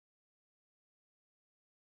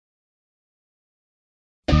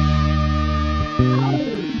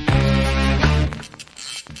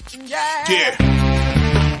Yeah.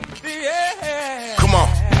 Come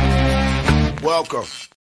on. Welcome.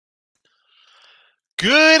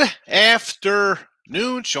 Good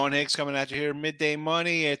afternoon. Sean Higgs coming at you here. Midday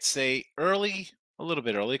Money. It's a little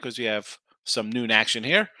bit early because we have some noon action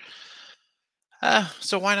here.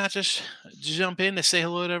 So why not just jump in to say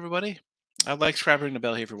hello to everybody? I'd like to ring the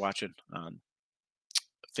bell here if you're watching on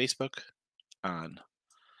Facebook, on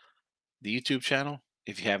the YouTube channel.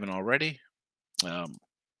 If you haven't already,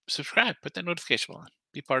 subscribe, put that notification bell on.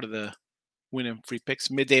 Be part of the Winning Free Picks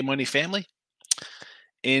Midday Money family.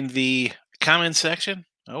 In the comment section,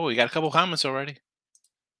 we got a couple comments already.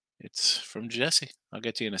 It's from Jesse. I'll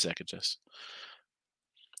get to you in a second, Jess.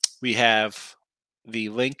 We have the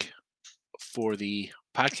link for the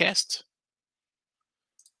podcast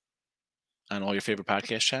on all your favorite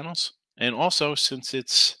podcast channels. And also, since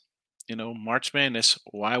it's, March Madness,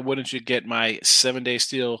 why wouldn't you get my 7-day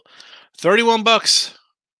steal? $31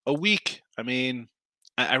 a week. I mean,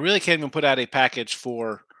 I really can't even put out a package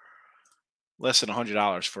for less than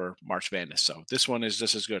 $100 for March Madness. So this one is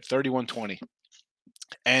just as good. $31.20.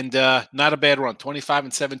 And not a bad run.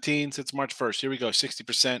 25-17 since March 1st. Here we go.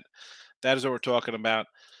 60%. That is what we're talking about.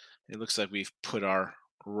 It looks like we've put our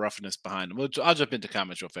roughness behind them. I'll jump into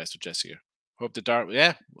comments real fast with Jesse here. Hope the dart.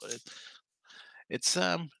 Yeah, it's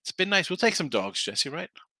been nice. We'll take some dogs, Jesse. Right?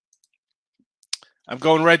 I'm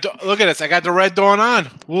going red. Look at this. I got the Red Dawn on.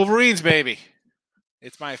 Wolverines, baby.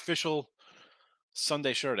 It's my official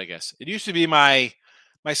Sunday shirt, I guess. It used to be my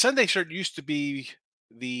Sunday shirt. Used to be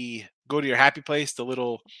the Go to Your Happy Place, the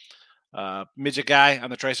little midget guy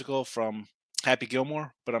on the tricycle from Happy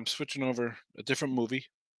Gilmore. But I'm switching over a different movie,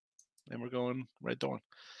 and we're going Red Dawn.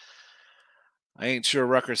 I ain't sure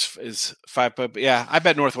Rutgers is 5, but yeah, I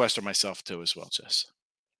bet Northwestern myself too as well, Jess.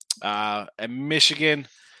 And Michigan,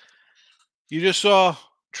 you just saw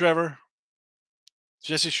Trevor.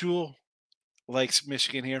 Jesse Shule likes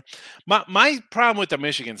Michigan here. My problem with the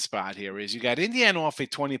Michigan spot here is you got Indiana off a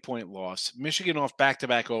 20-point loss, Michigan off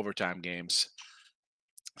back-to-back overtime games.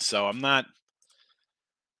 So I'm not,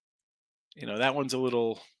 that one's a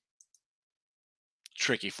little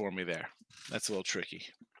tricky for me there. That's a little tricky.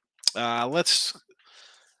 Let's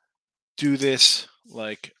do this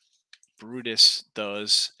like Brutus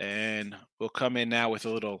does, and we'll come in now with a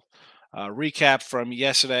little recap from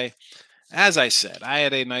yesterday. As I said, I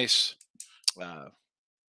had a nice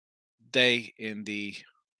day in the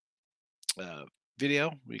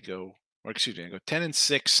video. I go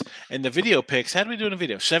 10-6, and the video picks. How did we do in the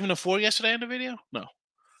video? 7-4 yesterday in the video? No.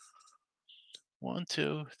 1,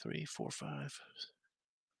 2, 3, 4, 5,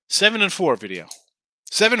 7-4 video.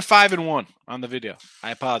 7-5-1 on the video.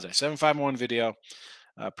 I apologize. 7-5-1 video.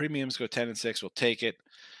 Premiums go 10-6. We'll take it.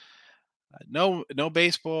 No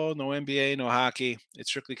baseball, no NBA, no hockey. It's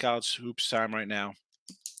strictly college hoops time right now.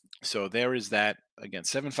 So there is that. Again,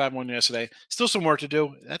 7-5-1 yesterday. Still some work to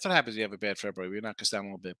do. That's what happens when you have a bad February. We knock us down a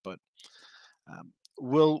little bit, but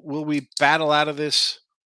will we battle out of this?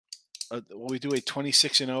 Will we do a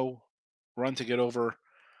 26-0 run to get over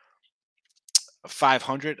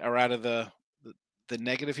 500 or out of the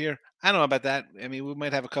negative here? I don't know about that. I mean, we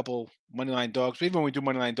might have a couple moneyline dogs. But even when we do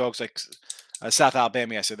moneyline dogs like South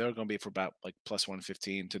Alabama, I said they're going to be for about like plus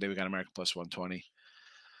 115. Today we got American plus 120.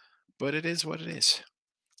 But it is what it is.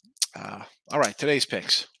 All right, today's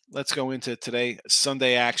picks. Let's go into today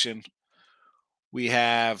Sunday action. We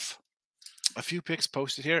have a few picks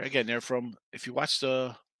posted here. Again, they're from, if you watch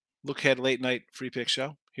the Look Ahead Late Night Free Pick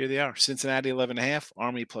Show, here they are. Cincinnati 11.5,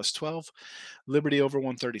 Army plus 12, Liberty over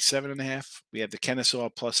 137.5. We have the Kennesaw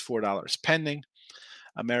plus $4 pending,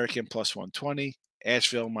 American plus 120,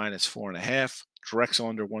 Asheville minus 4.5, Drexel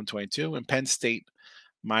under 122, and Penn State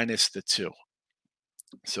minus the 2.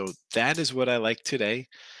 So that is what I like today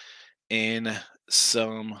in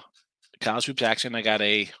some college hoops action. I got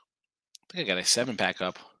a 7-pack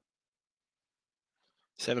up.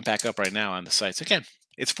 7-pack up right now on the sites. Again,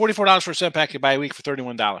 it's $44 for a 7-pack. You buy a week for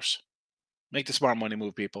 $31. Make the smart money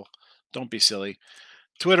move, people. Don't be silly.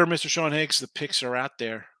 Twitter, Mr. Sean Higgs. The picks are out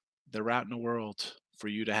there. They're out in the world for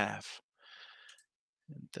you to have.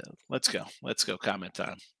 And, let's go. Let's go. Comment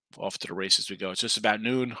time. Off to the races we go. It's just about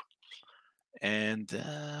noon. And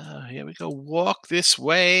here we go. Walk this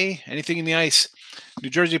way. Anything in the ice. New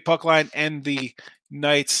Jersey puck line and the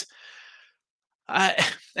Knights.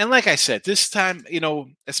 And like I said, this time,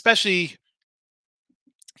 especially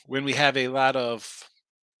when we have a lot of,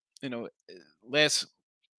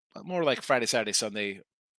 more like Friday, Saturday, Sunday,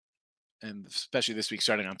 and especially this week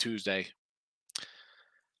starting on Tuesday,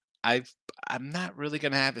 I'm not really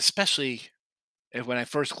going to have, especially when I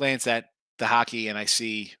first glance at the hockey and I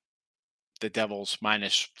see the Devils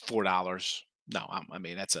minus $4. No, I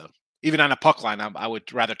mean, that's a Even on a puck line, I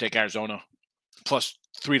would rather take Arizona plus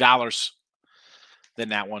 $3 than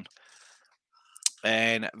that one.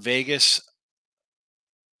 And Vegas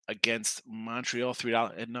against Montreal,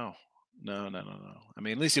 $3. And no. I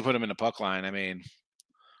mean, at least you put them in the puck line. I mean,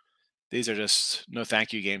 these are just no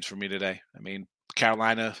thank you games for me today. I mean,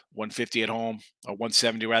 Carolina 150 at home, or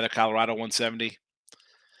 170 rather. Colorado 170.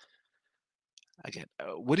 Again,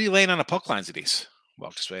 what are you laying on the puck lines of these?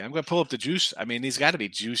 Walk this way. I'm going to pull up the juice. I mean, these got to be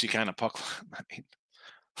juicy kind of puck. I mean,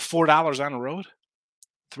 $4 on the road,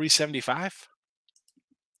 375.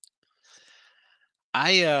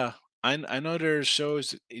 I know there's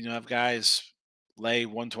shows. Have guys lay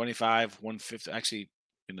 125, 150. Actually,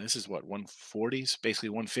 this is what 140s, basically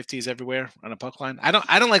 150s everywhere on a puck line. I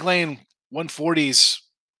don't like laying 140s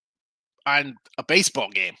on a baseball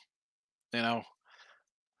game. I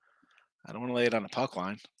don't want to lay it on a puck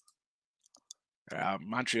line.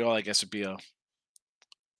 Montreal, I guess, would be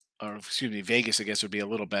Vegas, I guess, would be a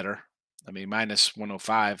little better. I mean, minus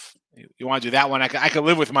 105. You want to do that one? I could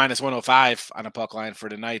live with minus 105 on a puck line for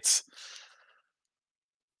the Knights.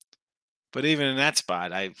 But even in that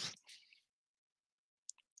spot, I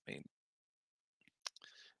mean,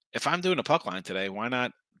 if I'm doing a puck line today, why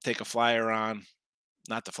not take a flyer on,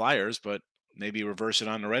 not the Flyers, but maybe reverse it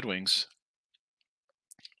on the Red Wings?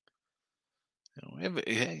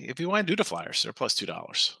 If you want to do the Flyers, they're plus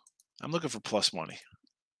 $2. I'm looking for plus money.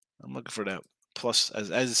 I'm looking for that plus,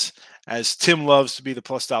 as Tim loves to be the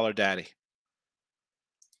plus dollar daddy.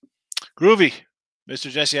 Groovy. Mr.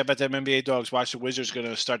 Jesse, I bet them NBA dogs watch the Wizards going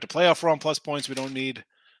to start the playoff run plus points. We don't need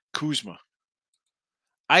Kuzma.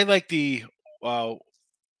 I like the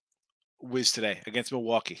Wiz today against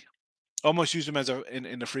Milwaukee. Almost used him as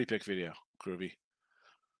in the free pick video, Groovy,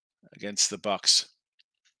 against the Bucks.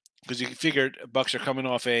 Because you figured Bucks are coming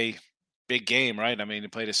off a big game, right? I mean, they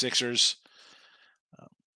played the Sixers.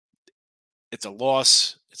 It's a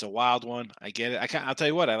loss. It's a wild one. I get it. I'll tell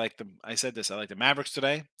you what. I said this. I like the Mavericks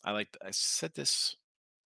today. I said this,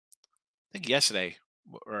 I think yesterday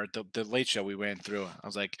or the late show we ran through. I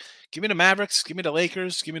was like, give me the Mavericks, give me the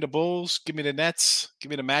Lakers, give me the Bulls, give me the Nets, give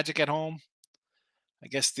me the Magic at home. I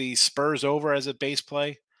guess the Spurs over as a base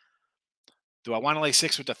play. Do I want to lay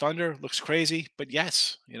 6 with the Thunder? Looks crazy, but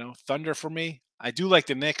yes, Thunder for me. I do like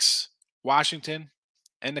the Knicks, Washington,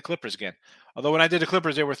 and the Clippers again. Although when I did the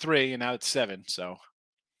Clippers, they were 3, and now it's 7. So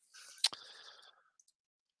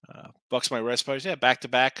Bucks, my rest players. Yeah,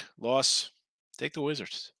 back-to-back loss. Take the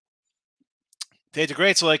Wizards. Take the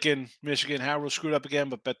Greats like in Michigan. Harold screwed up again,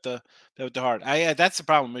 but bet with the heart. That's the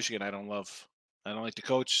problem with Michigan. I don't like the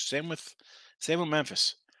coach. Same with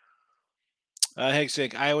Memphis.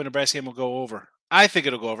 Saying Iowa Nebraska game will go over. I think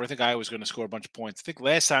it'll go over. I think Iowa's going to score a bunch of points. I think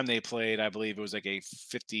last time they played, I believe it was like a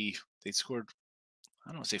 50. They scored, I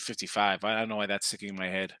don't want to say 55. I don't know why that's sticking in my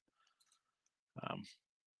head.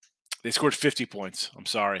 They scored 50 points. I'm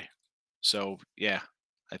sorry. So, yeah,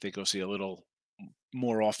 I think we'll see a little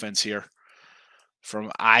more offense here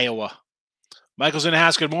from Iowa. Michael's in the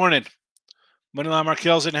house. Good morning. Moneyline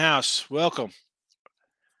Markel's in the house. Welcome.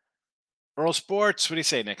 Earl Sports. What do you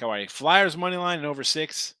say, Nick? How are you? Flyers moneyline and over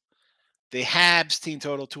 6. The Habs team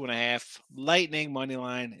total 2.5. Lightning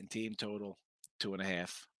moneyline and team total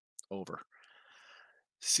 2.5 over.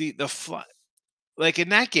 See like in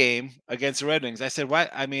that game against the Red Wings, I said,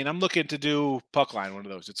 "What? I mean, I'm looking to do puck line, one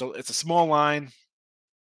of those. It's a small line.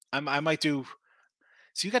 I might do.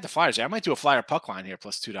 So you got the Flyers there. I might do a Flyer puck line here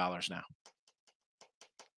plus $2 now.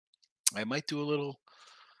 I might do a little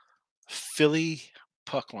Philly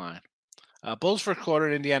puck line. Bulls first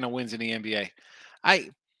quarter, Indiana wins in the NBA.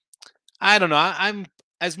 I don't know. I'm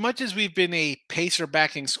as much as we've been a pacer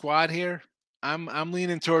backing squad here. I'm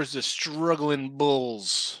leaning towards the struggling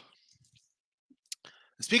Bulls.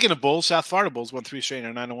 Speaking of Bulls, South Florida Bulls won 3 straight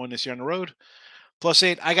and 9-1 this year on the road. Plus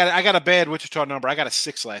 8. I got a bad Wichita number. I got a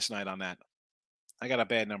 6 last night on that. I got a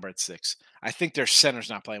bad number at 6. I think their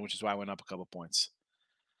center's not playing, which is why I went up a couple points.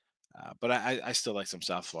 But I still like some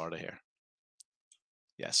South Florida here.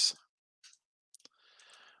 Yes.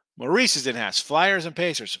 Maurice is in house. Flyers and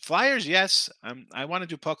Pacers. Flyers, yes. I want to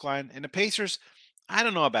do puck line, and the Pacers. I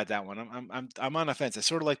don't know about that one. I'm on the fence. I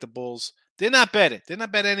sort of like the Bulls. Did not bet it. Did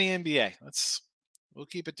not bet any NBA. We'll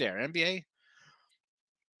keep it there. NBA.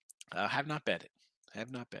 Have not bet it. Have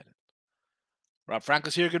not bet it. Rob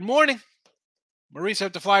Franco's here. Good morning. Maurice,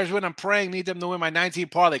 hope the Flyers win. I'm praying. Need them to win my 19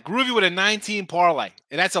 parlay. Groovy with a 19 parlay.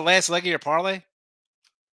 And that's the last leg of your parlay?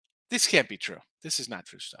 This can't be true. This is not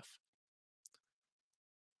true stuff.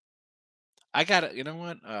 I got it. You know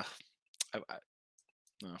what?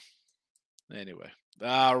 No. Anyway.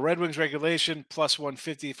 Red Wings regulation plus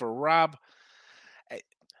 150 for Rob.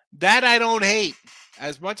 That I don't hate.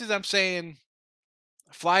 As much as I'm saying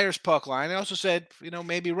Flyers puck line, I also said,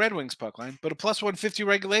 maybe Red Wings puck line, but a plus 150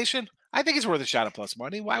 regulation, I think it's worth a shot at plus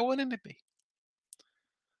money. Why wouldn't it be?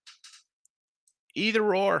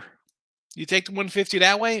 Either or. You take the 150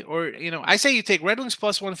 that way, or, I say you take Red Wings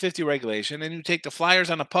plus 150 regulation and you take the Flyers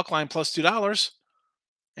on a puck line plus $2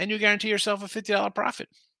 and you guarantee yourself a $50 profit.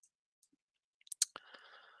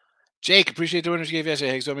 Jake, appreciate the winners you gave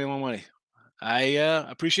yesterday. Higgs, owe me more money. I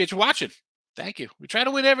appreciate you watching. Thank you. We try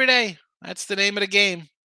to win every day. That's the name of the game.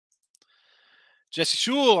 Jesse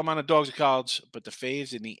Shule, I'm on the Dogs of College, but the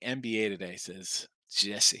faves in the NBA today, says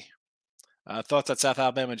Jesse. Thoughts on South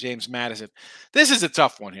Alabama, James Madison. This is a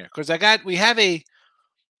tough one here because I have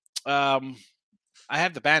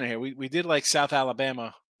the banner here. We did like South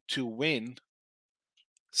Alabama to win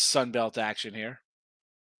Sun Belt action here.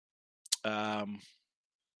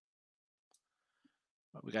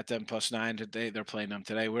 We got them +9 today. They're playing them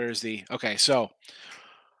today. Where is okay, so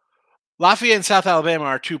Lafayette and South Alabama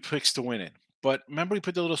are 2 picks to win it. But remember, we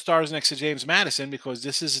put the little stars next to James Madison because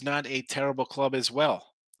this is not a terrible club as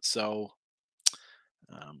well. So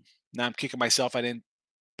now I'm kicking myself. I didn't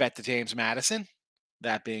bet the James Madison.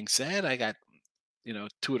 That being said, I got 2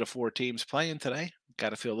 of the 4 teams playing today. Got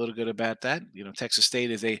to feel a little good about that. Texas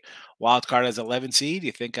State is a wild card as 11 seed.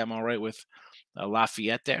 You think I'm all right with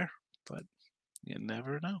Lafayette there, but you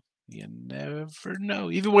never know. You never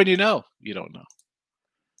know. Even when you know, you don't know.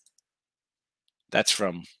 That's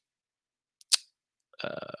from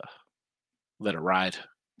Let It Ride, in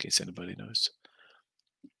case anybody knows.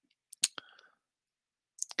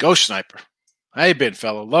 Go Sniper. How you been,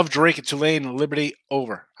 fellow? Love Drake at Tulane and Liberty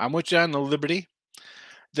over. I'm with you on the Liberty.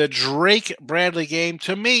 The Drake Bradley game,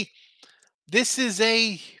 to me, this is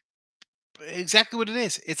exactly what it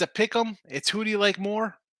is. It's a pick 'em. It's who do you like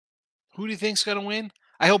more? Who do you think's going to win?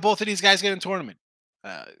 I hope both of these guys get in tournament.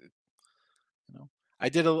 I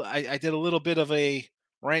did a little bit of a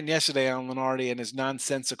rant yesterday on Lenardi and his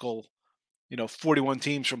nonsensical, 41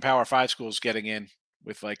 teams from Power 5 schools getting in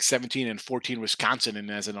with like 17 and 14 Wisconsin in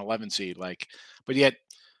as an 11 seed. But yet,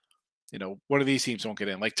 one of these teams won't get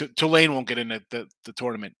in. Like Tulane won't get in the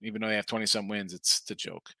tournament, even though they have 20-some wins. It's the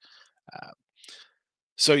joke.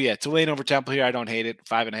 So yeah, Tulane over Temple here. I don't hate it.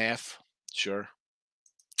 5.5, sure.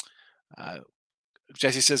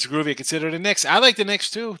 Jesse says Groovy, consider the Knicks. I like the Knicks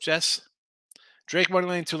too, Jess. Drake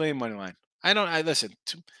moneyline, Tulane moneyline. I listen.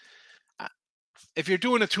 If you're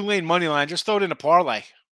doing a Tulane moneyline, just throw it in a parlay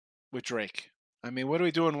with Drake. I mean, what are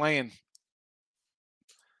we doing laying?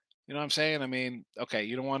 You know what I'm saying? I mean, okay,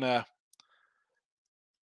 you don't want to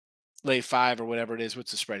lay 5 or whatever it is. What's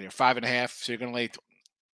the spread here? 5.5. So you're going to lay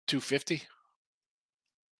 250.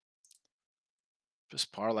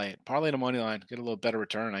 Just parlay the money line. Get a little better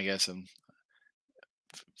return, I guess, and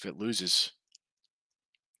if it loses.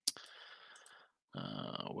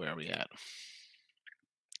 Where are we at?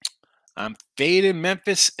 I'm fading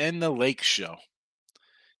Memphis and the Lake Show.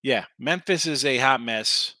 Yeah, Memphis is a hot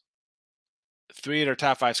mess. 3 of their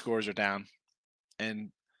top 5 scorers are down.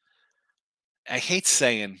 And I hate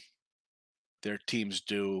saying their teams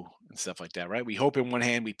do and stuff like that, right? We hope in one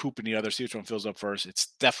hand, we poop in the other, see which one fills up first. It's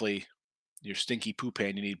definitely your stinky poop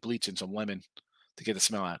hand. You need bleach and some lemon to get the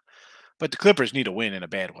smell out. But the Clippers need a win in a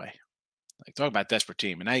bad way. Like, talk about desperate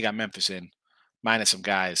team. And now you got Memphis in, minus some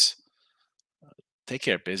guys. Take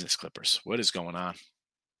care of business, Clippers. What is going on?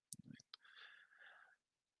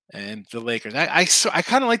 And the Lakers. I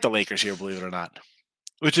kind of like the Lakers here, believe it or not.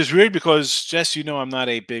 Which is weird because, Jess, I'm not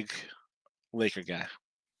a big Laker guy.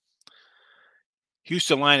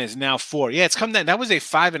 Houston line is now 4. Yeah, it's come down. That was a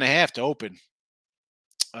 5.5 to open.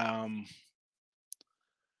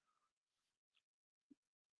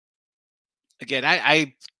 Again,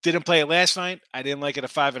 I didn't play it last night. I didn't like it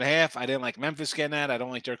at 5.5. I didn't like Memphis getting that. I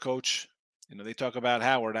don't like their coach. They talk about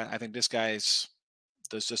Howard. I think this guy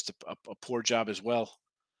does just a poor job as well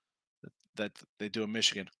that they do in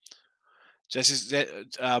Michigan. Jesse's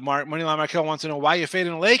Moneyline Markel wants to know why you're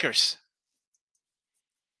fading the Lakers.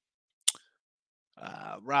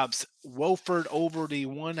 Rob's Wofford over the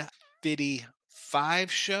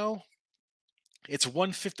 155 show. It's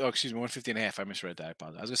 150. Oh, excuse me, 150.5. I misread that. I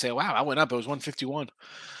apologize. I was gonna say, wow, I went up. It was 151.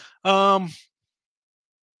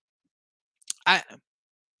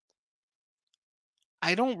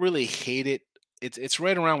 I don't really hate it. It's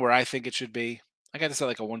right around where I think it should be. I got this at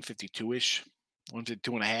like a 152-ish,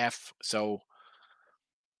 152.5. So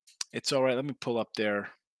it's all right. Let me pull up there.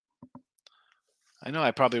 I know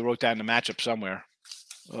I probably wrote down the matchup somewhere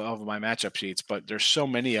of my matchup sheets, but there's so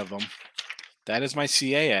many of them. That is my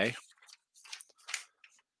CAA.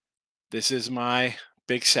 This is my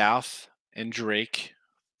Big South and Drake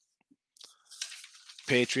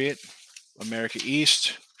Patriot, America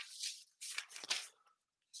East,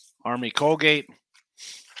 Army Colgate.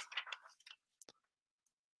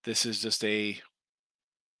 This is just a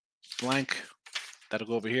blank. That'll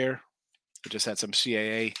go over here. It just had some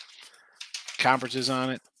CAA conferences on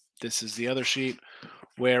it. This is the other sheet.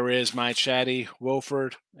 Where is my Chatty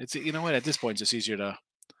Wofford? It's, you know what? At this point, it's just easier to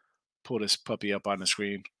pull this puppy up on the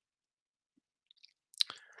screen.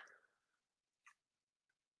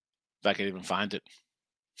 If I can even find it.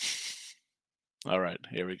 All right,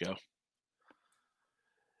 here we go.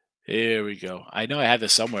 Here we go. I know I had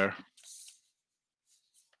this somewhere.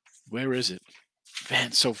 Where is it?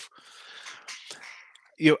 Man, so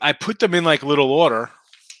I put them in like little order,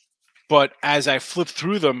 but as I flip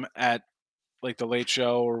through them at like the Late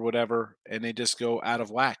Show or whatever, and they just go out of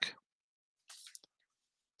whack.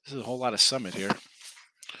 This is a whole lot of Summit here.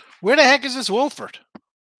 Where the heck is this Wolford?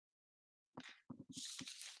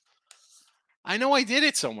 I know I did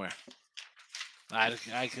it somewhere. I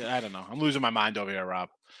don't know. I'm losing my mind over here, Rob.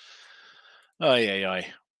 Oh, yeah.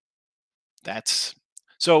 That's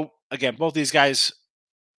so again, both these guys,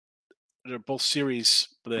 they're both series.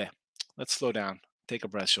 Bleh. Let's slow down. Take a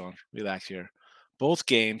breath, Sean. Relax here. Both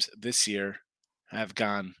games this year have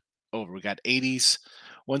gone over. We got 80s,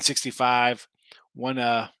 165,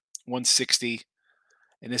 160,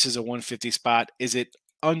 and this is a 150 spot. Is it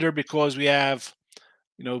under because we have,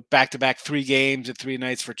 back-to-back 3 games and 3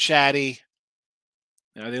 nights for Chatty?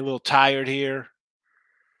 Are they a little tired here?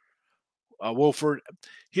 Wolford.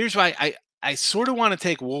 Here's why I sort of want to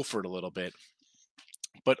take Wolford a little bit,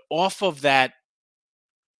 but off of that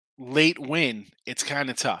late win, it's kind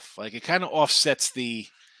of tough. Like it kind of offsets the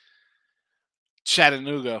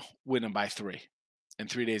Chattanooga winning by 3 in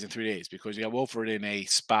 3 days and 3 days because you got Wolford in a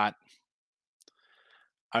spot.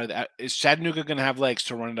 Is Chattanooga going to have legs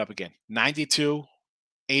to run it up again? 92,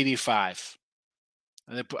 85.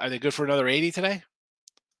 Are they good for another 80 today?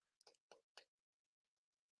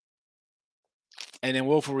 And then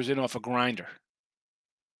Wolford was in off a grinder.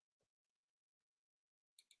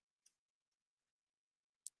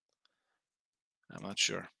 I'm not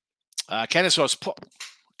sure. Kennesaw's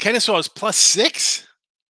 +6?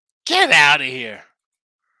 Get out of here.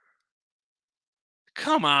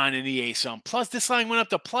 Come on, in the ASUN. Plus, this line went up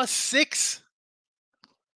to +6.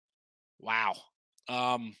 Wow.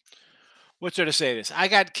 What's there to say this? I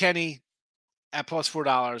got Kenny at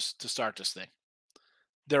 +$4 to start this thing.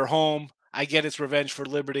 They're home. I get it's revenge for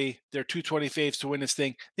Liberty. They're 220 faves to win this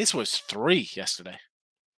thing. This was 3 yesterday.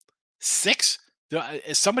 6?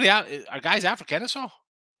 Is somebody out? Are guys out for Kennesaw?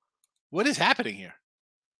 What is happening here?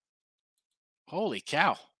 Holy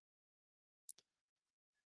cow.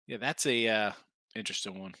 Yeah, that's a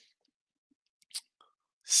interesting one.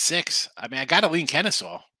 6. I mean, I got to lean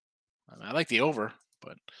Kennesaw. I like the over,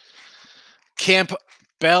 but Camp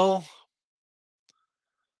Bell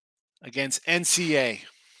against NCA.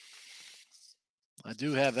 I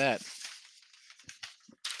do have that.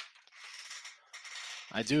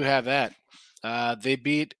 They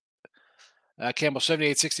beat Campbell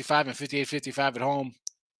 78-65 and 58-55 at home.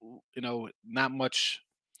 Not much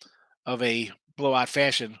of a blowout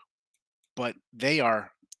fashion, but they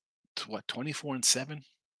are 24-7.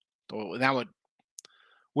 Now what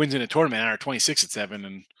wins in a tournament are 26-7,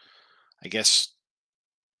 and I guess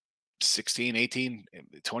 16, 18,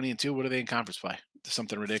 20-2. What are they in conference play?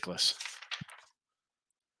 Something ridiculous.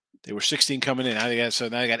 They were 16 coming in. Now they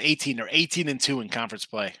got 18. They're 18-2 in conference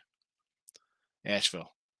play.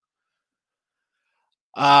 Asheville.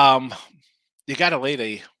 You got to lay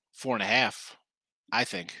the 4.5, I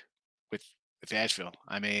think, with Asheville.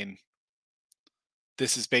 I mean,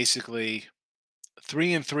 this is basically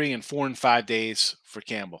 3-3 and 4 and 5 days for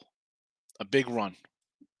Campbell. A big run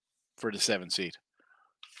for the 7 seed.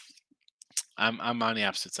 I'm on the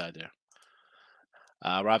opposite side there.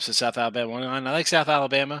 Rob says South Alabama. I like South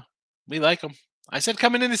Alabama. We like them. I said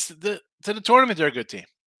coming in to the tournament, they're a good team.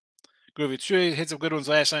 Groovy Tree hit some good ones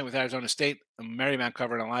last night with Arizona State. Marymount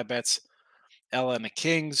covered on live bets. Ella and the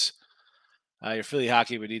Kings. Your Philly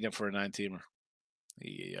hockey would need them for a 9-teamer.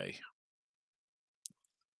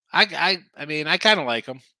 I mean, I kind of like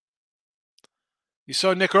them. You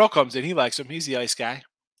saw Nick Earl comes in. He likes him. He's the ice guy.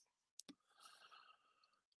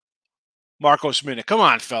 Marcos Minute. Come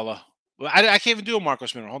on, fella. I can't even do a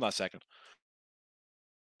Marcos Minute. Hold on a second.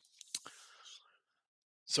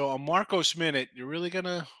 So a Marcos Minute, you're really going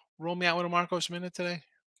to roll me out with a Marcos Minute today?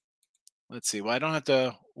 Let's see. Well, I don't have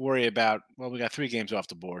to worry about, we got 3 games off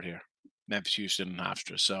the board here. Memphis, Houston, and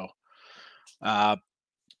Hofstra. So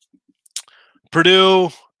Purdue,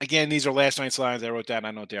 again, these are last night's lines. I wrote down.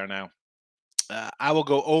 I know what they are now. I will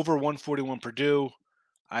go over 141 Purdue.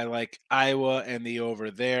 I like Iowa and the over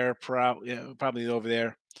there. Probably over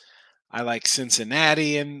there. I like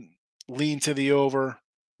Cincinnati and lean to the over.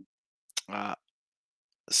 Uh,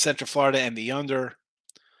 Central Florida and the under.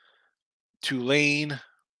 Tulane,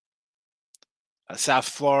 South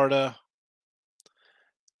Florida,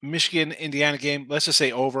 Michigan, Indiana game. Let's just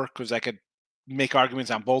say over because I could make arguments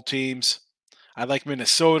on both teams. I like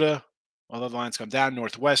Minnesota, although the lines come down.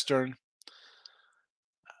 Northwestern.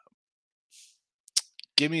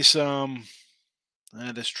 Give me some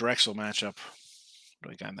this Drexel matchup. What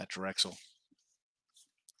do I got in that Drexel?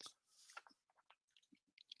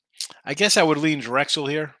 I guess I would lean Drexel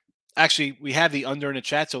here. Actually, we have the under in the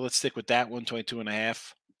chat, so let's stick with that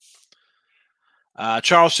 122.5.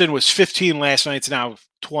 Charleston was 15 last night. It's now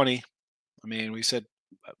 20. I mean, we said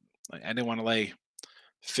I didn't want to lay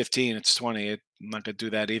 15. It's 20. I'm not going to do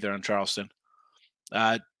that either on Charleston.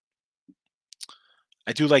 I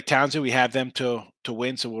do like Townsend. We have them to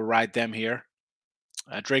win, so we'll ride them here.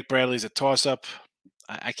 Drake Bradley's a toss-up.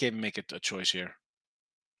 I can't make it a choice here.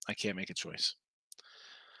 I can't make a choice.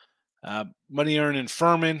 Money earning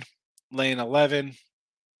Furman, laying 11. I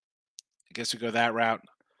guess we go that route.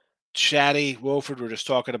 Chatty, Wofford, we're just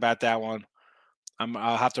talking about that one.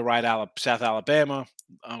 I'll have to ride South Alabama.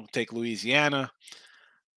 I'll take Louisiana.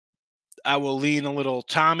 I will lean a little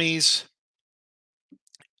Tommies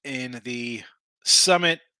in the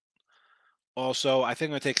Summit. Also, I think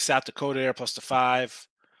I'm going to take South Dakota there plus the 5.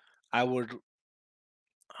 I don't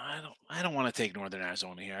want to take Northern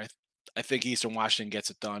Arizona here. I think Eastern Washington gets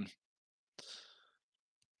it done.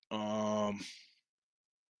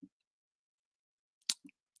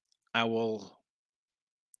 I will.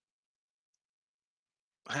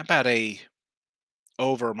 How about a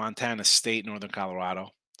over Montana State, Northern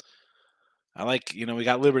Colorado? I like, we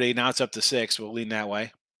got Liberty. Now it's up to 6. We'll lean that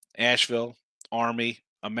way. Asheville, Army,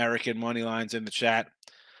 American money lines in the chat.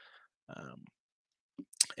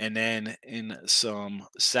 And then in some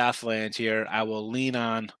Southland here, I will lean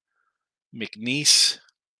on McNeese.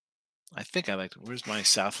 I think I like. Where's my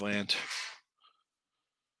Southland?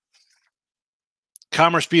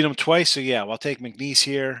 Commerce beat them twice, so yeah, I'll take McNeese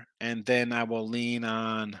here, and then I will lean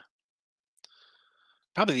on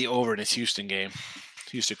probably the over in this Houston game.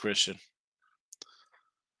 Houston Christian.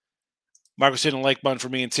 Marcos hitting a like button for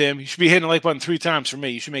me and Tim. You should be hitting the like button 3 times for me.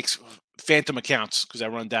 You should make phantom accounts because I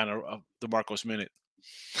run down the Marcos minute.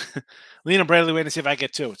 Lean on Bradley waiting to see if I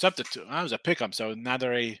get 2. It's up to 2. I was a pick-up, so now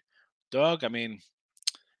they're a dog. I mean,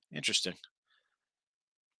 interesting.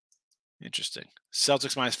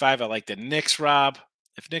 Celtics -5. I like the Knicks, Rob.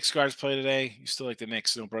 If Knicks guards play today, you still like the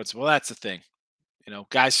Knicks. No Brunson. Well, that's the thing.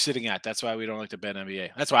 Guys sitting out. That's why we don't like to bet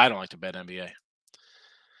NBA. That's why I don't like to bet NBA.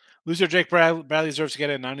 Loser Jake Bradley deserves to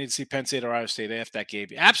get in. I need to see Penn State or Ohio State after that game.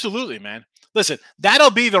 Absolutely, man. Listen,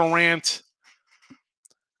 that'll be the rant.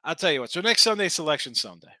 I'll tell you what. So next Sunday, Selection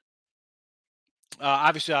Sunday.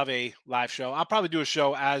 Obviously, I'll have a live show. I'll probably do a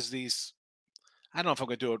show as these. I don't know if I'm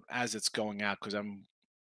going to do it as it's going out because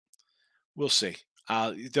we'll see.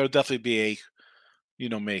 There'll definitely be a, you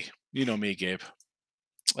know me, Gabe.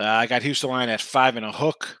 I got Houston line at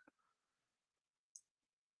 5.5.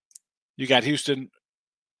 You got Houston,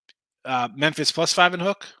 Memphis plus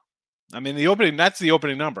 5.5. I mean, that's the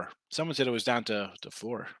opening number. Someone said it was down to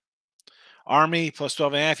 4. Army plus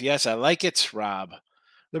 12.5. Yes, I like it, Rob.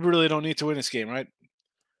 They really don't need to win this game, right?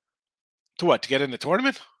 To what? To get in the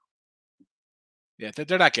tournament? Yeah,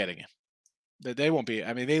 they're not getting in. They won't be.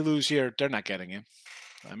 I mean, they lose here, they're not getting in.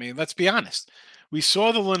 I mean, let's be honest. We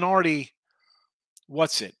saw the Lenardi,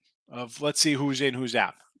 of let's see who's in, who's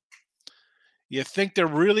out. You think they're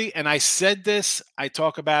really, and I said this, I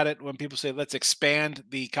talk about it when people say, let's expand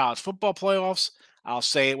the college football playoffs. I'll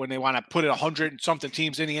say it when they want to put 100 and something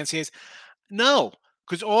teams in the NCAAs. No,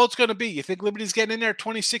 because all it's going to be, you think Liberty's getting in there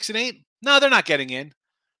 26-8? No, they're not getting in.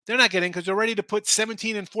 They're not getting in because they're ready to put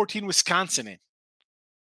 17-14 Wisconsin in.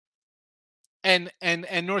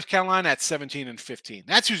 And North Carolina at 17-15.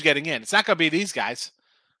 That's who's getting in. It's not going to be these guys.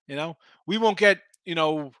 We won't get,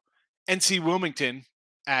 NC Wilmington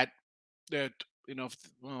at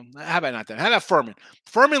how about not that? How about Furman?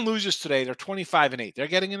 Furman loses today. They're 25-8. They're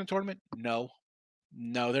getting in the tournament? No,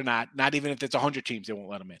 they're not. Not even if it's 100 teams, they won't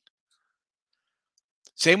let them in.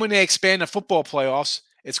 Same when they expand the football playoffs.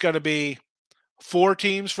 It's going to be 4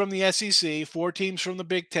 teams from the SEC, 4 teams from the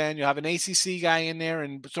Big Ten. You'll have an ACC guy in there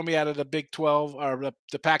and somebody out of the Big 12 or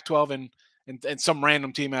the Pac-12 and some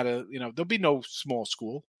random team out of, there'll be no small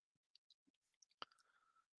school.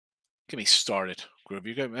 Get me started, Groove.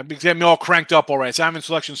 You get me all cranked up already. It's Diamond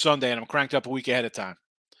Selection Sunday, and I'm cranked up a week ahead of time.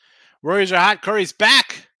 Warriors are hot. Curry's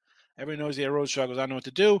back. Everyone knows the road struggles. I know what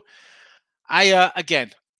to do.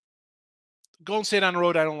 Again, Golden State on the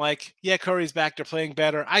road, I don't like. Yeah, Curry's back. They're playing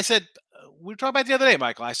better. I said, we were talking about it the other day,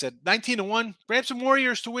 Michael. I said 19-1. Grab some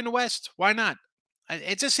Warriors to win the West. Why not?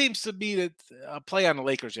 It just seems to be the play on the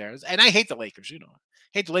Lakers there. And I hate the Lakers,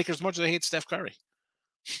 hate the Lakers as much as I hate Steph Curry.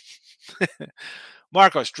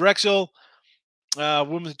 Marcos, Drexel,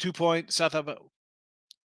 women's 2-point, South Alabama.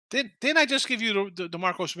 Didn't I just give you the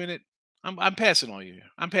Marcos minute? I'm passing all you here.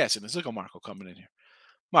 I'm passing this. Look at Marco coming in here.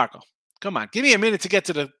 Marco, come on. Give me a minute to get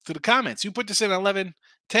to the comments. You put this in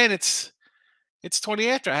 11:10. It's 20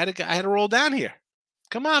 after. I had to roll down here.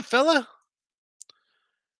 Come on, fella.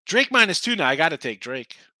 Drake -2 now. I got to take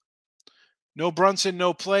Drake. No Brunson,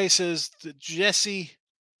 no play, says Jesse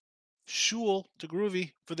Shule to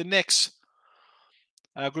Groovy for the Knicks.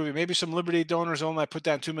 Groovy, maybe some Liberty donors only. I put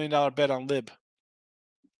down $2 million bet on Lib.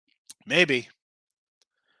 Maybe.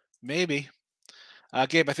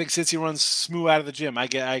 Gabe, I think since he runs smooth out of the gym, I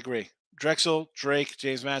agree. Drexel, Drake,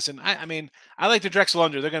 James Madison. I mean, I like the Drexel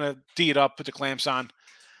under. They're going to tee it up, put the clamps on.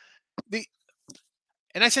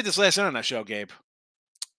 And I said this last night on our show, Gabe.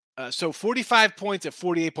 So 45 points at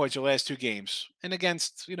 48 points the last two games. And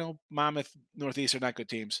against, Monmouth, Northeast are not good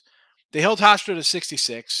teams. They held Hofstra to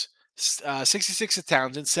 66, 66 at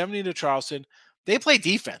Townsend, 70 to Charleston. They play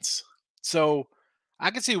defense. So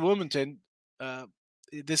I could see Wilmington,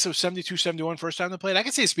 this was 72-71 first time they played. I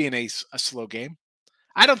could see this being a slow game.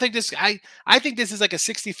 I don't think this, I think this is like a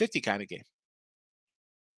 60-50 kind of game.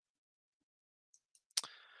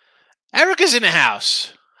 Erica's in the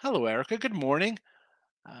house. Hello, Erica. Good morning.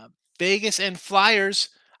 Vegas and Flyers.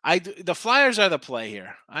 The Flyers are the play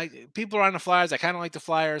here. People are on the Flyers. I kind of like the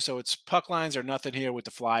Flyers, so it's puck lines or nothing here with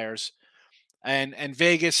the Flyers. And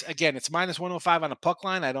Vegas, again, it's -105 on the puck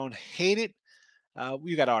line. I don't hate it.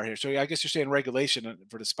 You got R here. So I guess you're saying regulation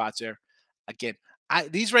for the spots there. Again,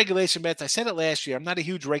 these regulation bets, I said it last year. I'm not a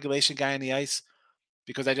huge regulation guy on the ice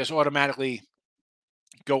because I just automatically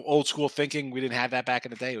go old school thinking. We didn't have that back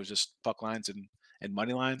in the day. It was just puck lines and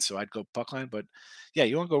money lines. So I'd go puck line. But yeah,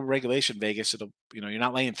 you want to go regulation Vegas. It'll, you're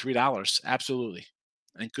not laying $3. Absolutely.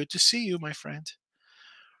 And good to see you, my friend.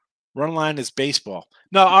 Run line is baseball.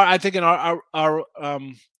 No, I think in our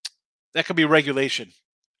that could be regulation.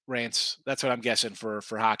 Rants. That's what I'm guessing for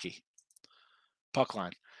hockey. Puck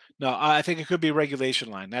line. No, I think it could be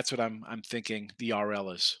regulation line. That's what I'm thinking the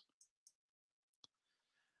RL is.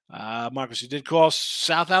 Marcus, you did call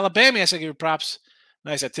South Alabama. Yes, I give you props.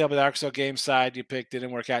 Nice. I tell by the Arkansas game side you picked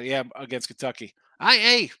didn't work out. Yeah, against Kentucky.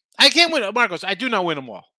 I can't win. Marcos, I do not win them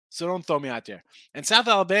all. So don't throw me out there. And South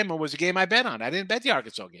Alabama was a game I bet on. I didn't bet the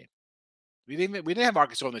Arkansas game. We didn't have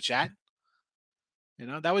Arkansas in the chat.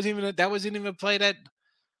 That wasn't even a play that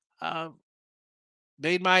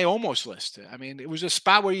made my almost list. I mean, it was a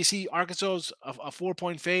spot where you see Arkansas's a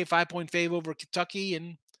 4-point fave, 5-point fave over Kentucky,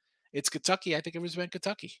 and it's Kentucky. I think it was been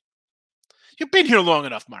Kentucky. You've been here long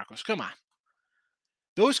enough, Marcos. Come on.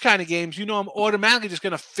 Those kind of games, I'm automatically just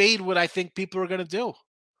going to fade what I think people are going to do.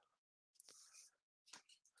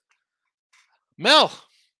 Mel.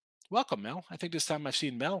 Welcome, Mel. I think this time I've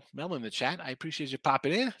seen Mel in the chat. I appreciate you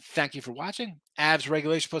popping in. Thank you for watching. Avs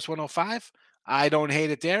regulation plus 105. I don't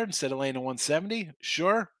hate it there. Instead of laying a 170.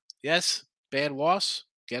 Sure. Yes. Bad loss.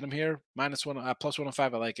 Get him here. Plus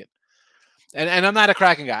 105. I like it. And I'm not a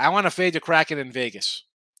Kraken guy. I want to fade the Kraken in Vegas.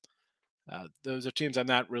 Those are teams I'm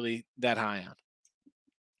not really that high on.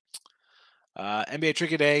 NBA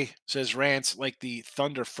Tricky Day says rants like the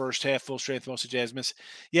Thunder first half, full strength, most of Jazz miss.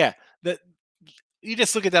 Yeah. You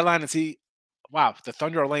just look at that line and see, wow, the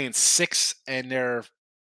Thunder are laying 6 and they're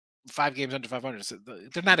 5 games under 500. So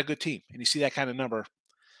they're not a good team. And you see that kind of number.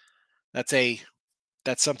 That's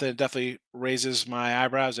something that definitely raises my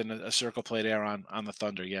eyebrows, and a circle play there on the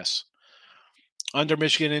Thunder. Yes. Under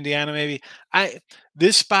Michigan, Indiana, maybe.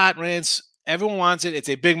 This spot, Rance, everyone wants it. It's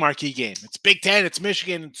a big marquee game. It's Big Ten. It's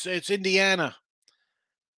Michigan. It's Indiana.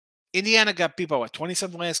 Indiana got beat by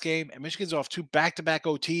 20-something last game, and Michigan's off 2 back-to-back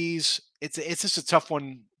OTs. It's just a tough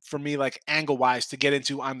one for me, like angle-wise, to get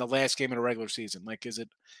into on the last game of the regular season. Like, is it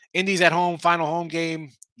Indy's at home, final home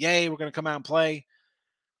game? Yay, we're going to come out and play.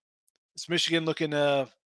 Is Michigan looking to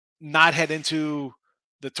not head into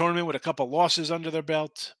the tournament with a couple losses under their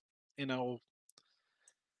belt?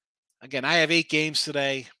 Again, I have 8 games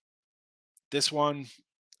today. This one,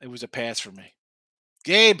 it was a pass for me.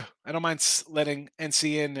 Gabe, I don't mind letting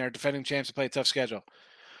NC in. They're defending champs to play a tough schedule.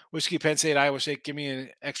 Whiskey, Penn State, Iowa State, give me an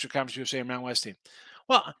extra Conference USA or Mountain West team.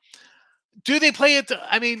 Well, do they play it?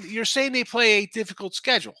 I mean, you're saying they play a difficult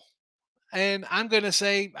schedule. And I'm going to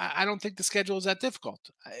say I don't think the schedule is that difficult,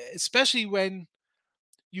 especially when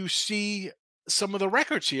you see some of the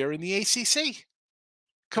records here in the ACC.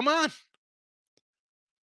 Come on.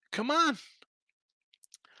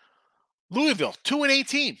 Louisville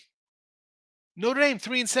 2-18. Notre Dame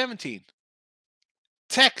 3-17.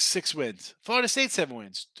 Tech 6 wins. Florida State 7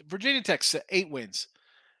 wins. Virginia Tech 8 wins.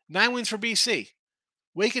 9 wins for BC.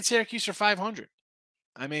 Wake and Syracuse are 500.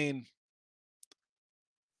 I mean,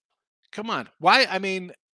 come on. Why? I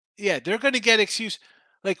mean, yeah, they're going to get excuse.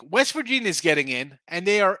 Like West Virginia is getting in, and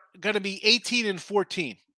they are going to be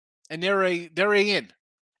 18-14, and they're a in.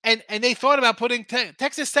 And they thought about putting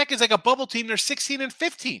Texas Tech is like a bubble team. They're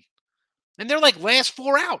 16-15, and they're like last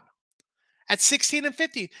 4 out at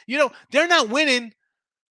 16-15. You know, they're not winning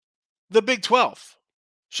the Big 12,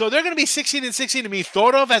 so they're going to be 16-16 to be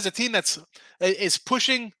thought of as a team that's is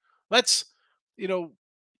pushing. Let's, you know,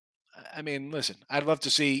 I mean, listen, I'd love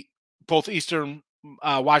to see both Eastern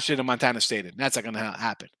Washington and Montana State in. That's not going to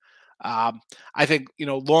happen. I think, you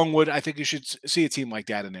know, Longwood, I think you should see a team like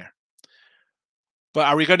that in there. But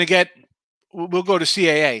are we going to get, we'll go to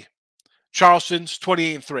CAA. Charleston's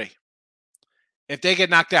 28-3. If they get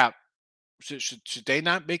knocked out, should they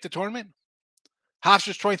not make the tournament?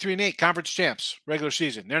 Hofstra's 23-8, conference champs, regular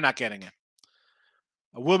season. They're not getting it.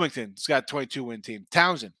 Wilmington's got a 22-win team.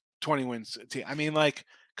 Townsend, 20 wins team. I mean, like,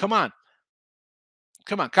 come on.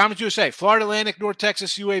 Come on. Conference USA, Florida Atlantic, North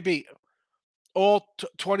Texas, UAB. All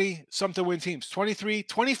 20-something win teams.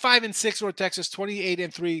 25-6 North Texas,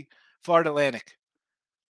 28-3 Florida Atlantic.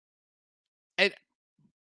 And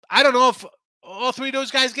I don't know if all three of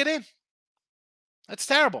those guys get in. That's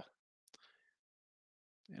terrible.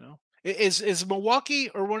 You know, is Milwaukee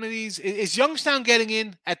or one of these? Is Youngstown getting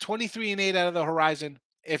in at 23-8 out of the Horizon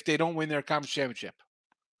if they don't win their conference championship?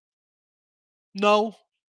 No,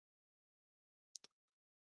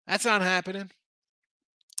 that's not happening.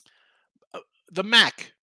 The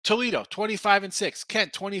MAC, Toledo 25-6,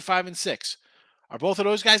 Kent 25-6. Are both of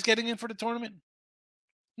those guys getting in for the tournament?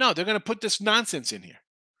 No, they're going to put this nonsense in here.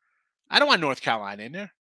 I don't want North Carolina in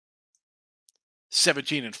there.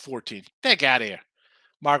 17-14. Heck out of here.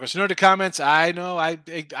 Marcos, you know the comments? I know. I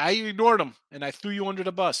ignored them, and I threw you under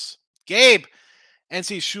the bus. Gabe,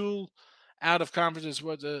 NC Shule out of conferences.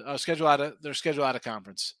 Was schedule out of their schedule out of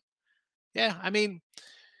conference. Yeah, I mean,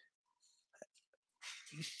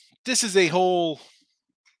 this is a whole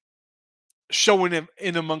showing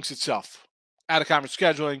in amongst itself. Out of conference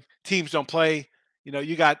scheduling, teams don't play. You know,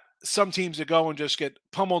 you got some teams that go and just get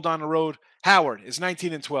pummeled on the road. Howard is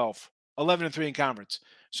 19-12, 11-3 in conference.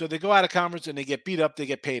 So they go out of conference and they get beat up. They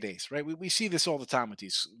get paydays, right? We see this all the time with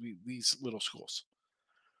these little schools.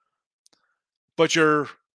 But your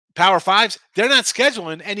Power Fives, they're not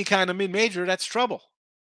scheduling any kind of mid-major. That's trouble.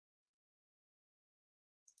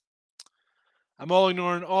 I'm all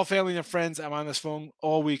ignoring all family and friends. I'm on this phone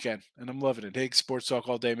all weekend, and I'm loving it. Hey, sports talk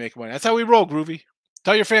all day, make money. That's how we roll, Groovy.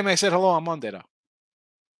 Tell your family I said hello on Monday, though.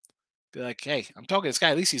 Be like, hey, I'm talking to this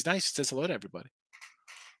guy. At least he's nice. He says hello to everybody.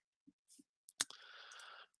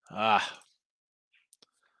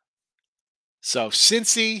 So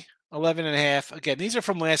Cincy, 11.5. Again, these are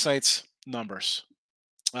from last night's numbers.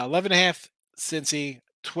 11.5 Cincy,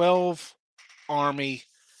 12 Army,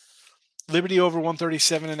 Liberty over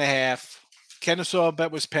 137.5. Kennesaw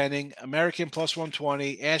bet was pending. American plus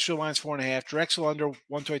 120. Asheville minus 4.5. Drexel under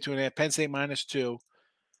 122.5. Penn State minus 2.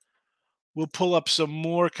 We'll pull up some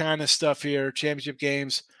more kind of stuff here. Championship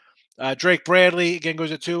games. Drake Bradley again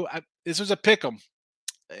goes at 2. This was a pick 'em.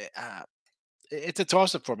 It's a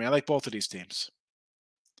toss-up for me. I like both of these teams.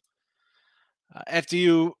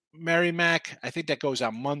 FDU Merrimack, I think that goes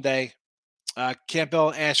on Monday.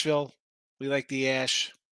 Campbell Asheville, we like the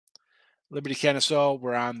Ash. Liberty Kennesaw,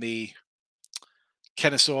 we're on the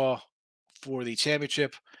Kennesaw for the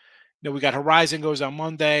championship. You know, we got Horizon goes on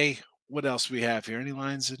Monday. What else we have here? Any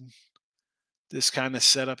lines in this kind of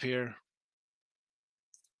setup here?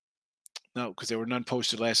 No, because there were none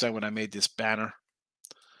posted last night when I made this banner.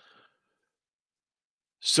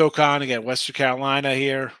 SoCon, again, Western Carolina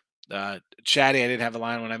here. Chatty, I didn't have a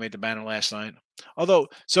line when I made the banner last night. Although,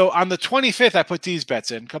 so on the 25th, I put these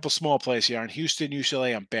bets in. A couple small plays here on Houston,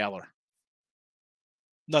 UCLA, and Baylor.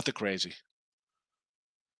 Nothing crazy.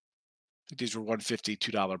 I think these were $150,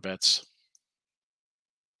 $2 bets.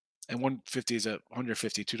 And $150 is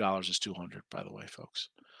 $150, $2 is $200, by the way, folks.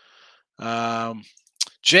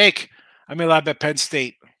 Jake, I made a lot bet Penn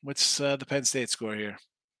State. What's the Penn State score here?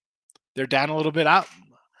 They're down a little bit.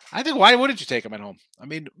 I think, why wouldn't you take them at home? I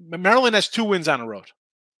mean, Maryland has 2 wins on the road.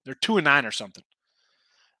 They're 2-9 or something.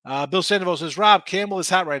 Bill Sandoval says, Rob, Campbell is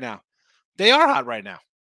hot right now. They are hot right now.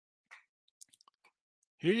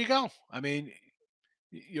 Here you go. I mean,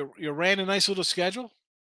 you ran a nice little schedule.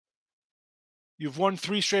 You've won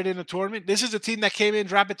 3 straight in the tournament. This is a team that came in,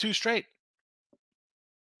 dropped it 2 straight.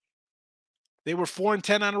 They were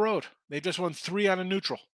 4-10 on the road. They just won 3 on a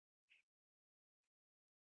neutral.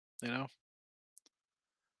 you know.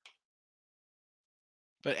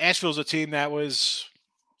 But Asheville's a team that was,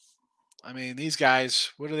 I mean, these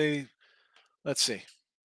guys, what are they? Let's see.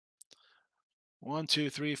 1, 2,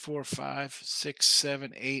 3, 4, 5, 6,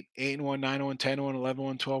 7, 8, 8 and 1, 9 and 1, 10 and 1, 11 and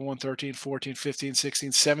 1, 12 and 1, 13, 14, 15,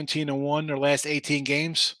 16, 17 and 1 their last 18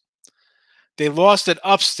 games. They lost at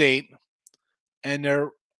Upstate, and their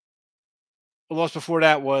loss before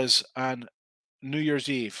that was on New Year's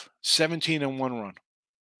Eve. 17 and 1 run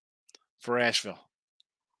for Asheville.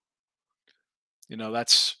 You know,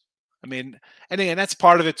 that's, I mean, and again, that's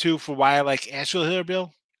part of it too for why I like Asheville here,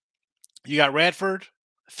 Bill. You got Radford,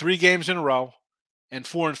 3 games in a row, and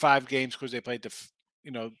 4 and 5 games because they played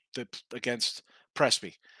against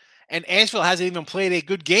Presby. And Asheville hasn't even played a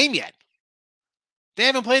good game yet. They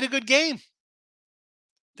haven't played a good game.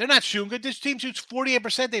 They're not shooting good. This team shoots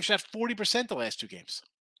 48%. They've shot 40% the last 2 games.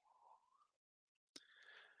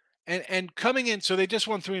 And coming in, so they just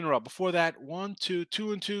won 3 in a row. Before that, 1, 2,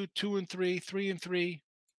 2 and 2, 2 and 3, 3 and 3,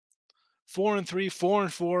 4 and 3, 4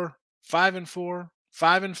 and 4, 5 and 4,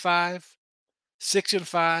 5 and 5, 6 and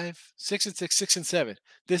 5, 6 and 6, 6 and 7.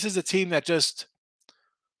 This is a team that just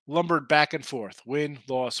lumbered back and forth. Win,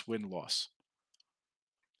 loss, win, loss.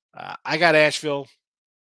 I got Asheville.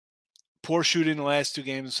 Poor shooting the last 2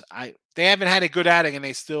 games. They haven't had a good outing, and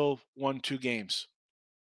they still won 2 games.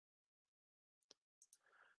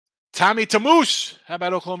 Tommy Tamoose. How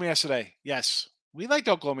about Oklahoma yesterday? Yes. We liked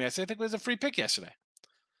Oklahoma yesterday. I think it was a free pick yesterday.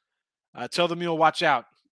 Tell the Mule, watch out.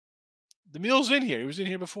 The Mule's in here. He was in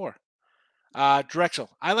here before. Drexel.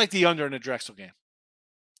 I like the under in the Drexel game.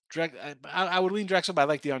 I would lean Drexel, but I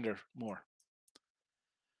like the under more.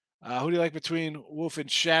 Who do you like between Wolf and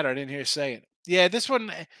Shatter? I didn't hear you say it. Yeah, this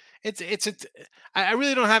one, I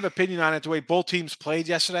really don't have opinion on it the way both teams played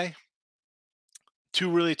yesterday. 2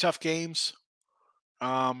 really tough games.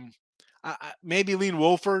 Maybe lean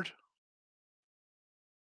Wolford.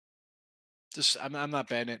 Just I'm not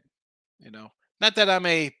betting it. You know, not that I'm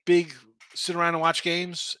a big sit around and watch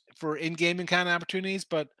games for in-gaming kind of opportunities,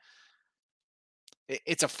 but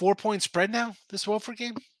it's a 4-point spread now. This Wolford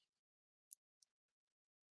game.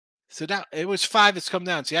 So now it was 5. It's come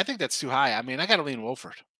down. See, I think that's too high. I mean, I got to lean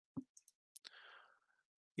Wolford.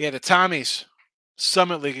 Yeah, the Tommies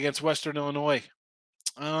Summit League against Western Illinois.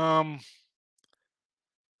 I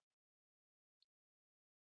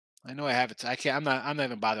know I have it. I can't. I'm not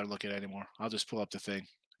even bothering looking at it anymore. I'll just pull up the thing,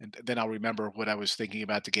 and then I'll remember what I was thinking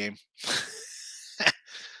about the game.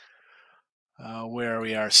 Where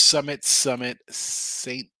we are, Summit,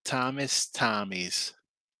 St. Thomas Tommies.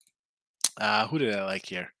 Who did I like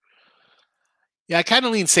here? Yeah, I kind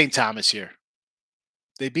of lean St. Thomas here.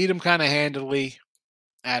 They beat them kind of handily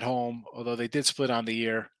at home, although they did split on the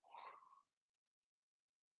year.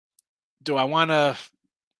 Do I want to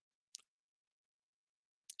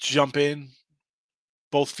jump in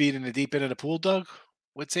both feet in the deep end of the pool, Doug,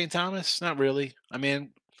 with St. Thomas? Not really. I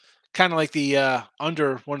mean, kind of like the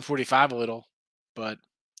under 145 a little, but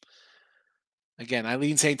again, I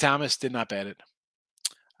lean St. Thomas, did not bet it.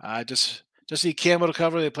 Just see Campbell to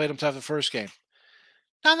cover. They played them tough the first game.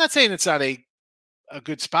 Now, I'm not saying it's not a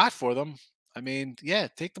good spot for them. I mean, yeah,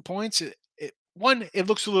 take the points. It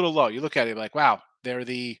looks a little low. You look at it like, wow, they're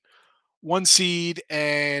the 1 seed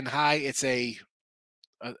and high. It's a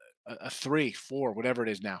 3, 4, whatever it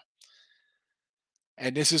is now.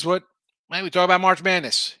 And this is what we talk about March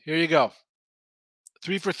Madness. Here you go.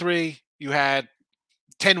 3 for 3. You had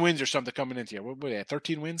 10 wins or something coming into here. What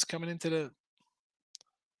 13 wins coming into the.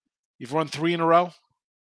 You've run 3 in a row.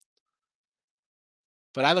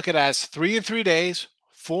 But I look at it as 3 in 3 days,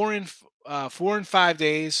 4 in 5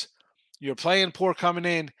 days. You're playing poor coming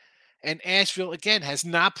in, and Asheville again has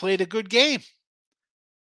not played a good game.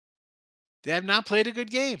 They have not played a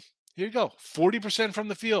good game. Here you go. 40% from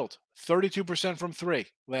the field, 32% from 3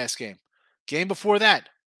 last game. Game before that,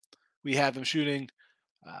 we have them shooting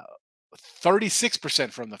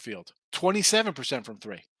 36% from the field, 27% from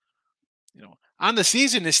 3. You know, on the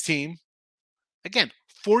season, this team, again,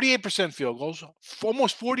 48% field goals,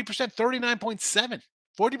 almost 40%, 39.7,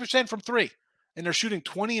 40% from 3. And they're shooting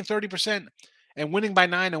 20 and 30% and winning by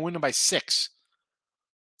 9 and winning by 6.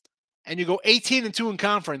 And you go 18 and 2 in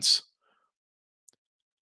conference.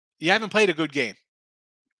 You haven't played a good game.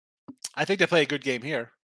 I think they play a good game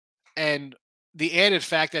here. And the added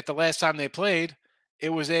fact that the last time they played, it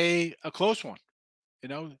was a close one. You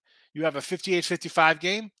know, you have a 58-55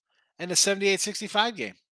 game and a 78-65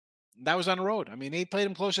 game. That was on the road. I mean, they played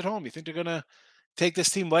them close at home. You think they're going to take this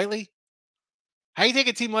team lightly? How do you take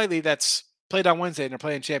a team lightly that's played on Wednesday and they're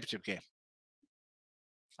playing a championship game?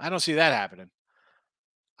 I don't see that happening.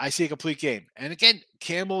 I see a complete game. And again,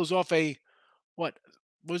 Campbell is off a,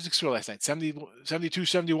 What was the score last night? 70, 72,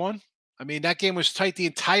 71? I mean, that game was tight the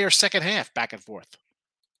entire second half, back and forth.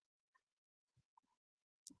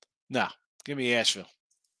 No, give me Asheville.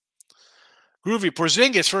 Groovy,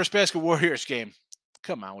 Porzingis, first basket Warriors game.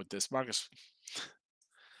 Come on with this, Marcus.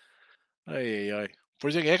 Ay.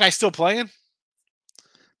 Porzingis, that guy's still playing?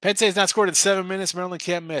 Penn State's not scored in 7 minutes. Maryland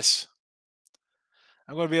can't miss.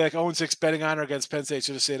 I'm going to be like 0-6 betting on her against Penn State.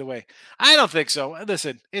 Should have stayed away. I don't think so.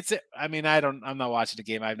 Listen, I'm not watching the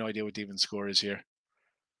game. I have no idea what the even score is here.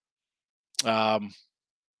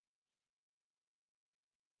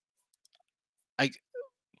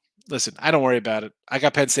 Listen, I don't worry about it. I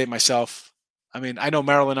got Penn State myself. I mean, I know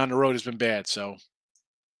Maryland on the road has been bad, so.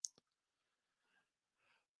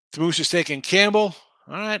 Tamush is taking Campbell.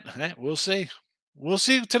 All right, we'll see. We'll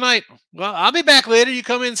see tonight. Well, I'll be back later. You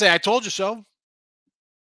come in and say, I told you so.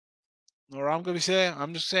 Or I'm just saying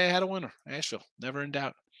I had a winner. Asheville, never in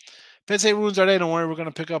doubt. Penn State ruins our day. Don't worry. We're going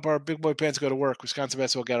to pick up our big boy pants, go to work. Wisconsin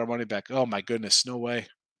Bets will get our money back. Oh, my goodness. No way.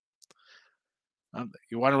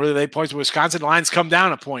 You want to really lay points with Wisconsin? The lines come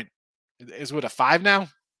down a point. Is it a 5 now?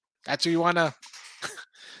 That's who you want to.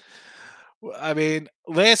 I mean,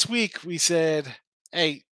 last week we said,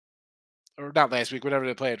 hey, or not last week, whatever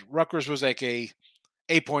they played. Rutgers was like a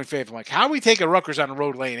 8-point favorite. I'm like, how are we taking Rutgers on the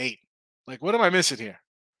road laying 8? Like, what am I missing here?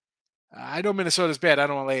 I know Minnesota's bad. I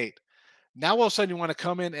don't want to lay 8. Now all of a sudden you want to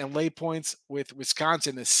come in and lay points with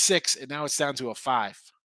Wisconsin as 6, and now it's down to a 5.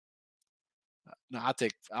 No, I'll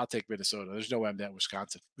take Minnesota. There's no way I'm down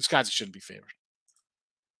Wisconsin. Wisconsin shouldn't be favored.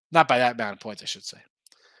 Not by that amount of points, I should say.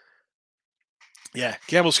 Yeah,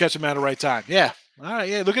 Campbell's catching them at the right time. Yeah, all right.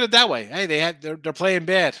 Yeah, look at it that way. Hey, they're playing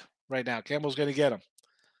bad right now. Campbell's going to get them.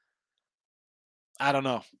 I don't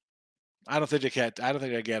know. I don't think they get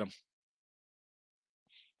them.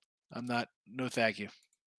 I'm not. No, thank you.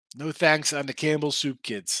 No thanks on the Campbell Soup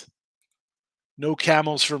kids. No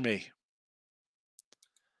camels for me.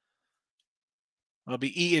 I'll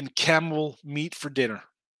be eating camel meat for dinner.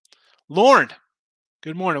 Lauren,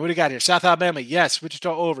 good morning. What do you got here? South Alabama, yes.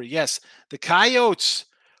 Wichita over, yes. The Coyotes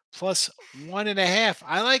plus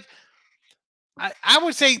 1.5. I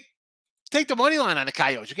would say take the money line on the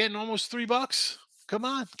Coyotes. You're getting almost $3. Come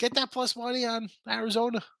on, get that plus money on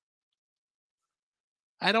Arizona.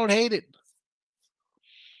 I don't hate it.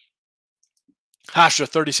 Hofstra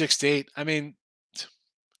 36-8. I mean,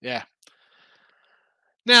 yeah.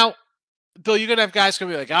 Now, Bill, you're gonna have guys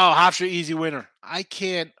gonna be like, "Oh, Hofstra easy winner." I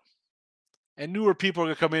can't. And newer people are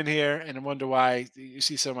gonna come in here and wonder why you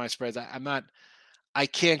see some of my spreads. I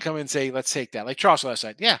can't come in and say, "Let's take that." Like Charleston last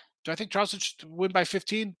night. Yeah. Do I think Charleston should win by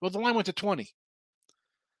 15? Well, the line went to 20.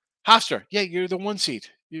 Hofstra, yeah, you're the 1 seed.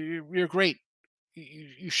 You're great.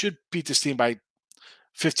 You should beat this team by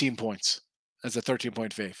 15 points as a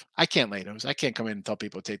 13-point fave. I can't lay those. I can't come in and tell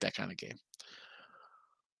people to take that kind of game.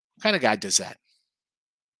 What kind of guy does that?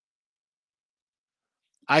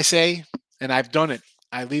 I say, and I've done it,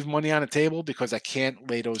 I leave money on the table because I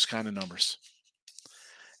can't lay those kind of numbers.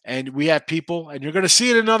 And we have people, and you're going to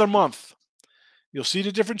see it in another month. You'll see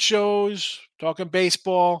the different shows talking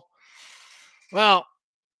baseball. Well,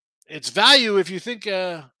 it's value if you think,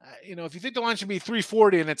 if you think the line should be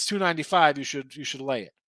 340 and it's 295, you should lay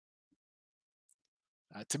it.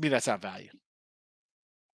 To me, that's not value.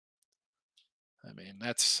 I mean,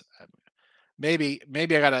 maybe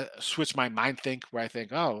I gotta switch my mind think where I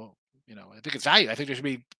think, I think it's value. I think there should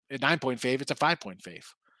be a 9-point fave. It's a 5-point fave.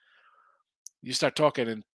 You start talking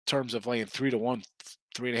in terms of laying 3 to 1,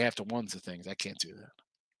 3.5 to 1s of things. I can't do that.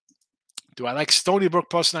 Do I like Stony Brook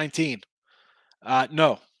plus 19?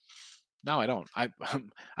 No, I don't. I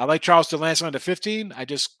like Charleston last line to 15. I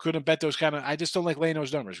just couldn't bet those kind of. I just don't like laying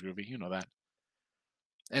those numbers, Groovy. You know that.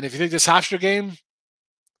 And if you think this Hofstra game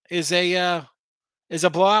is a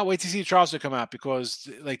blowout, wait to see Charleston come out because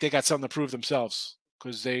they got something to prove themselves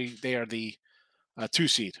because they are the 2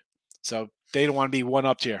 seed, so they don't want to be 1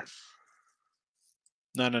 up tier.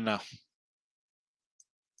 No.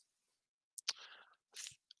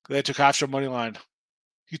 They took Hofstra money line.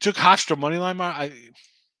 You took Hofstra money line,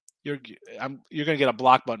 you're going to get a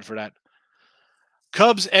block button for that.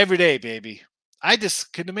 Cubs every day, baby.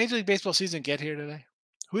 Can the Major League Baseball season get here today?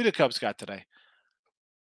 Who the Cubs got today?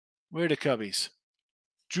 Where are the Cubbies?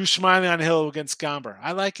 Drew Smiley on the hill against Gomber.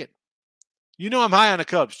 I like it. You know I'm high on the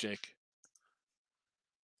Cubs, Jake.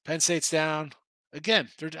 Penn State's down. Again,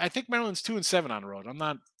 I think Maryland's 2-7 on the road.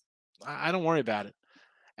 I don't worry about it.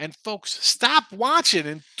 And folks, stop watching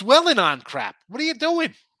and dwelling on crap. What are you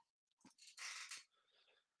doing?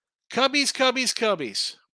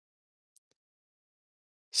 Cubbies.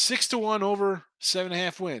 6-1 over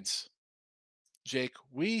 7.5 wins. Jake,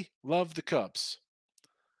 we love the Cubs.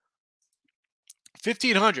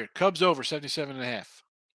 1,500. Cubs over 77.5.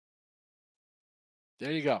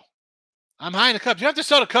 There you go. I'm high in the Cubs. You don't have to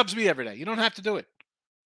sell the Cubs me every day. You don't have to do it.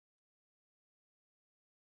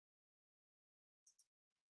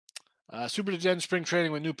 Super Gen spring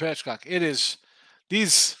training with new patch clock. It is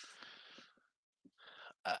these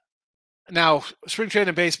now spring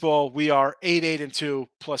training baseball. We are 8-8-2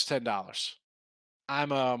 plus $10.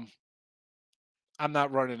 I'm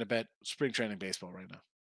not running a bet spring training baseball right now.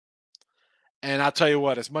 And I'll tell you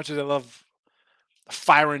what, as much as I love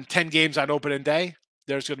firing 10 games on opening day,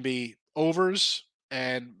 there's going to be overs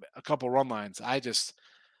and a couple run lines.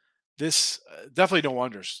 This definitely no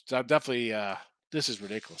wonders. Definitely, this is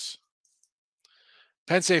ridiculous.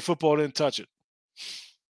 Penn State football didn't touch it.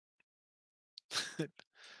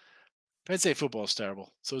 Penn State football is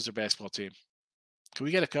terrible. So is their basketball team. Can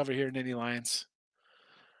we get a cover here in Indy Lions?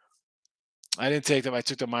 I didn't take them. I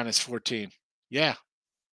took the minus 14. Yeah.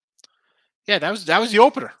 Yeah, that was the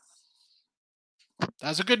opener. That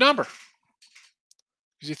was a good number.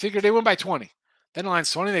 Because you figure they win by 20. Then the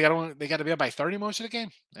line's 20. They got to be up by 30 most of the game.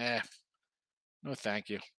 No, thank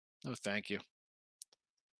you. No, thank you.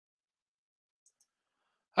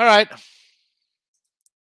 All right.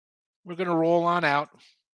 We're going to roll on out.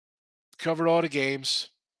 Covered all the games.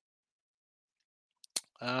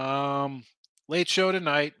 Late show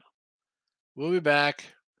tonight. We'll be back.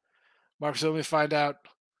 Marcus, let me find out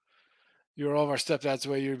you're all of our stepdads the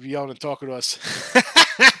way you're yelling and talking to us.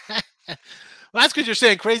 Well, that's because you're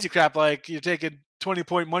saying crazy crap like you're taking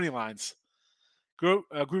 20-point money lines.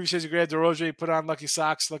 Groovy says you grabbed DeRozier, put on lucky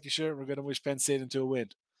socks, lucky shirt. We're going to wish Penn State into a win.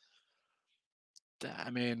 I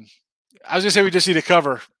mean, I was going to say we just need a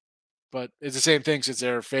cover, but it's the same thing since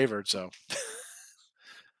they're favored. So,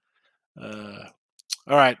 all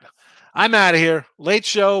right. I'm out of here. Late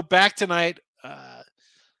show, back tonight.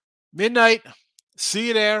 Midnight. See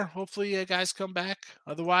you there. Hopefully you guys come back.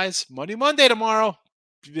 Otherwise, Monday tomorrow.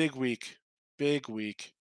 Big week. Big week.